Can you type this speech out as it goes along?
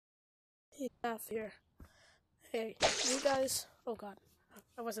Half here. Hey, you guys. Oh god.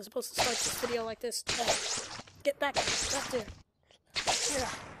 I wasn't supposed to start this video like this. Get back there. Yeah.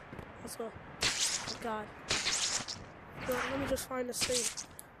 Let's go. Oh god. Let me just find a safe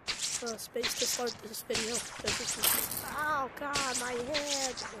space to start this video. Oh god, my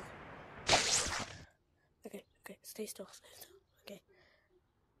head. Okay, stay still. Okay.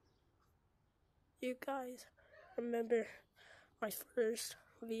 You guys remember my first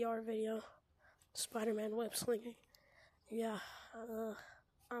VR video, Spider-Man web slinging? Yeah,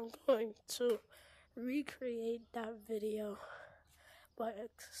 I'm going to recreate that video, but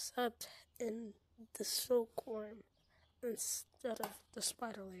except in the silkworm instead of the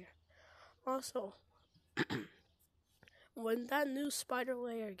spider layer. Also, when that new spider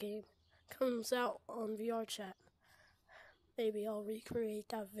layer game comes out on VR chat, maybe I'll recreate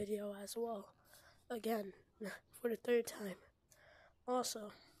that video as well. Again, for the third time.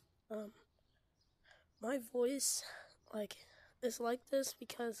 Also, my voice, is like this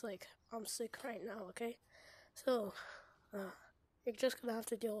because, I'm sick right now, okay? So, you're just gonna have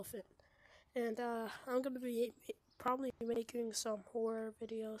to deal with it. And, I'm gonna be probably making some horror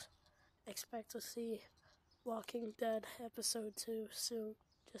videos. Expect to see Walking Dead episode 2 soon,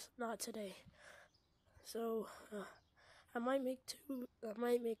 just not today. So, I might make two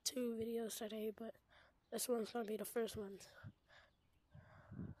videos today, but this one's gonna be the first one.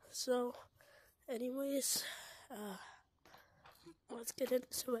 So, anyways, let's get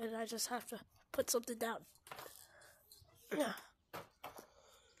into it. I just have to put something down. You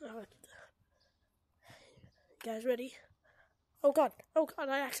guys ready? Oh god,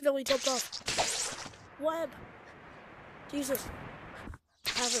 I accidentally jumped off. Web! Jesus.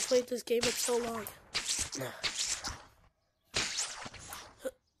 I haven't played this game in so long.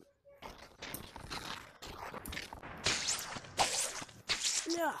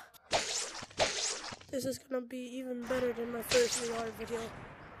 Yeah. This is gonna be even better than my first VR video.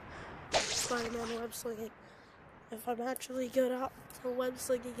 Spider-Man web slinging. If I'm actually good at web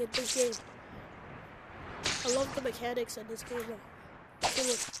slinging in this game. I love the mechanics in this game though.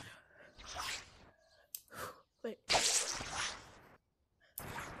 Wait.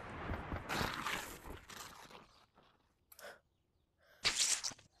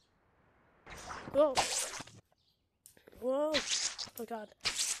 Whoa. Oh god.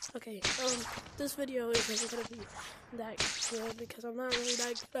 Okay, this video isn't gonna be that good because I'm not really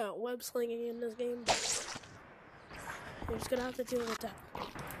that good at web slinging in this game, but you're just gonna have to deal with that.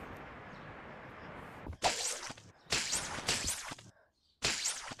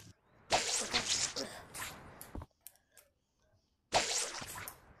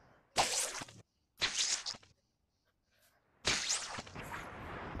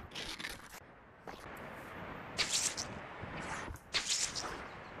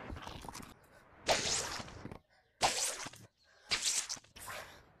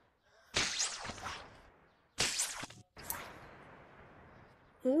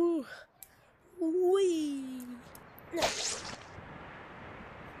 Ooh, wee.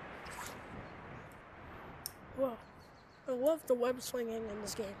 Whoa, I love the web swinging in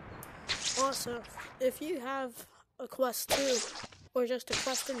this game. Also, if you have a Quest 2 or just a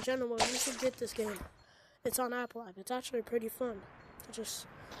Quest in general, you should get this game. It's on Apple App. It's actually pretty fun to just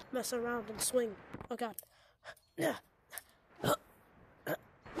mess around and swing. Oh god. I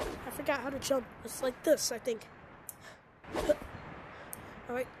forgot how to jump. It's like this, I think.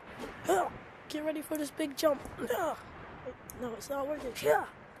 Alright. Get ready for this big jump. No, it's not working.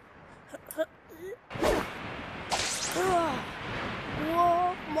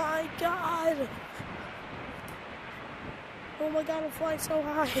 Oh my god. Oh my god, I'm flying so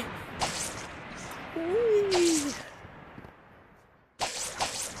high. Whee.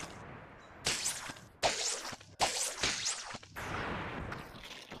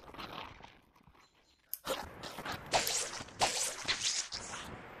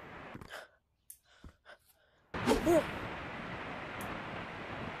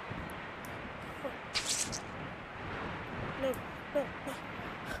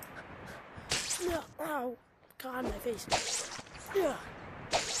 No. Ow. God, my face. Yeah.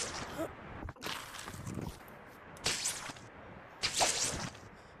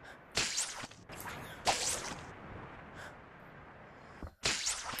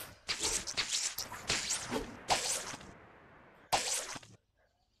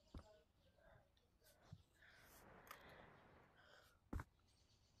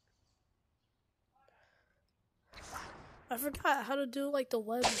 I forgot how to do the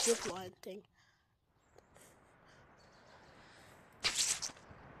web zipline thing.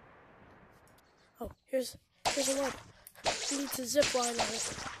 Oh, here's a web. You need to zipline on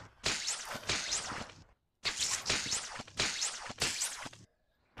it.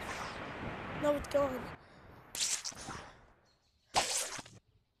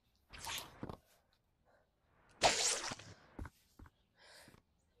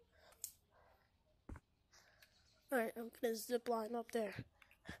 Alright, I'm gonna zip line up there.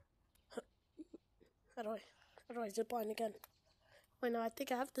 How do I zip line again? Wait, no, I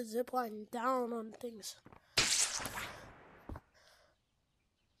think I have to zip line down on things.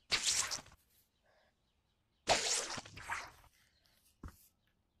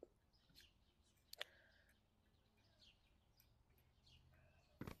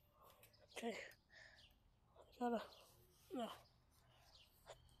 Okay. Gotta, no.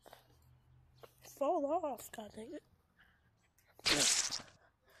 Fall off, god dang it.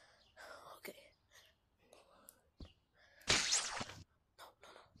 Okay. No.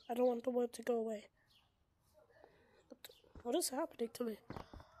 I don't want the web to go away. What is happening to me?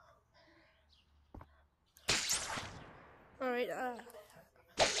 Alright,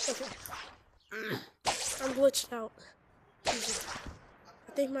 okay. I'm glitched out.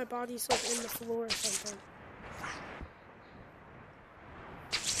 I think my body's like in the floor or something.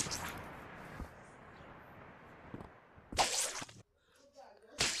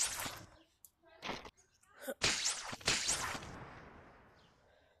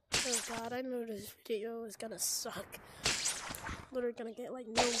 Oh god, I know this video is gonna suck. Literally gonna get like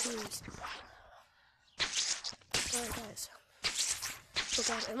no views. Alright guys. Oh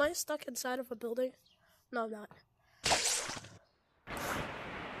god, am I stuck inside of a building? No, I'm not.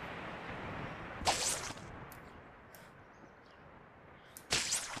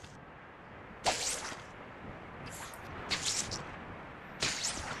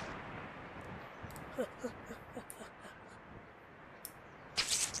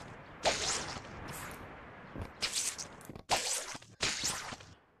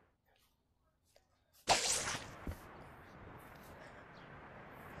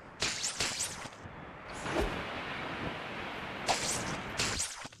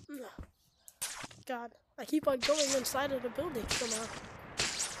 God, I keep on going inside of the building somehow.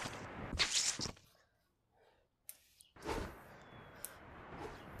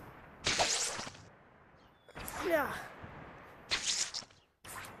 Yeah.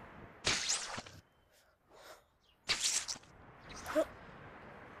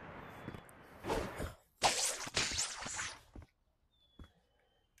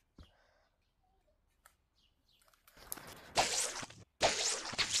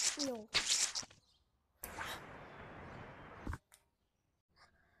 No.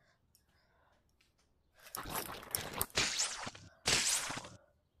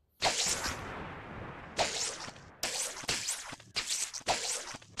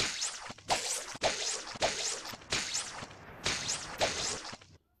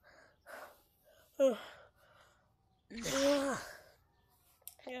 Yeah.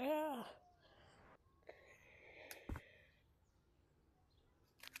 Yeah.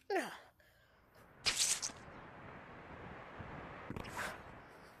 Yeah.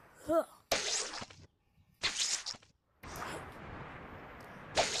 Huh.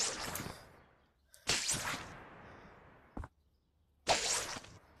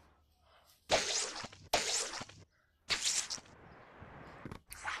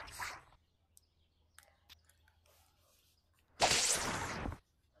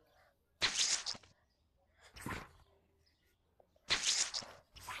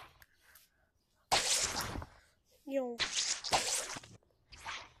 Yo.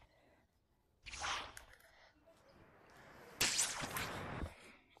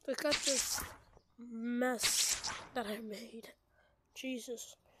 Look at this mess that I made.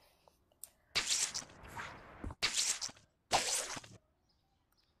 Jesus.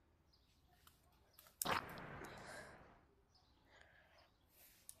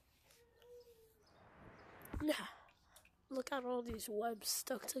 Yeah. Look at all these webs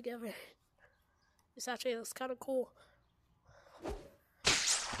stuck together. It's actually, that's kind of cool.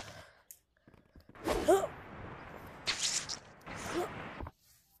 Whoa,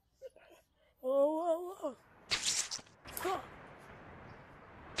 whoa, whoa. Huh.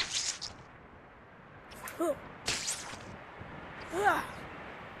 Huh. Ah.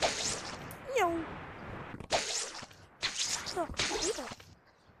 Yo. Oh, yeah.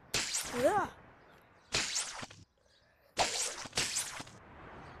 Yeah.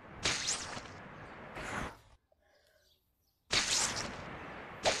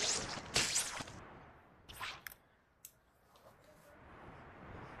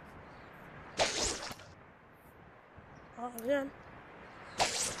 Oh, man.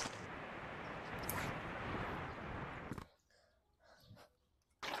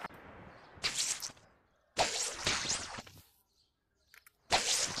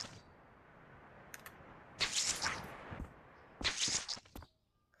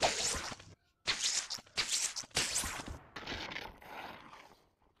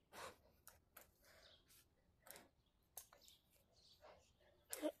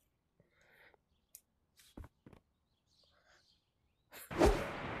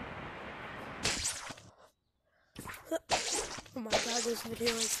 Oh my god, this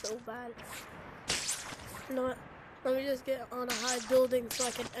video is so bad. You know what? Let me just get on a high building so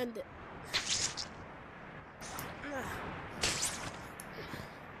I can end it.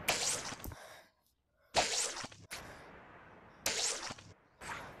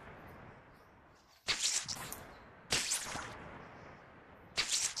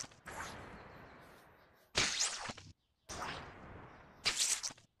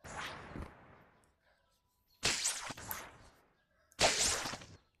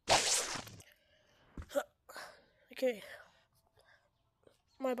 Okay.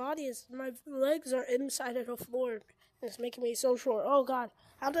 My legs are inside of the floor. And it's making me so short. Oh god,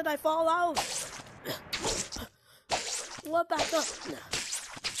 how did I fall out? What, back up?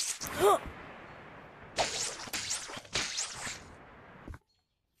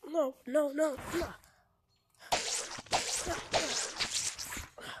 No. No, no.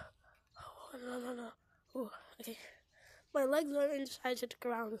 Ooh, okay. My legs are inside of the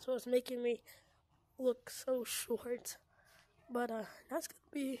ground, so it's making me look so short. But that's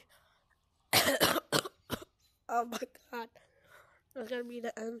gonna be oh my god. That's gonna be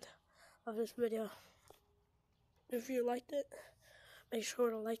the end of this video. If you liked it, make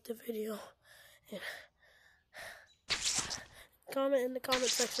sure to like the video and comment in the comment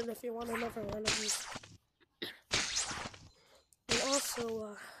section if you want another one of these. And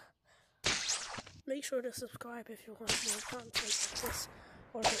also, make sure to subscribe if you want more content like this,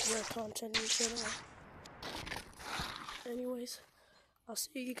 or more content in general. Anyways, I'll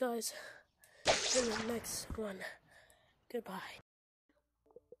see you guys in the next one. Goodbye.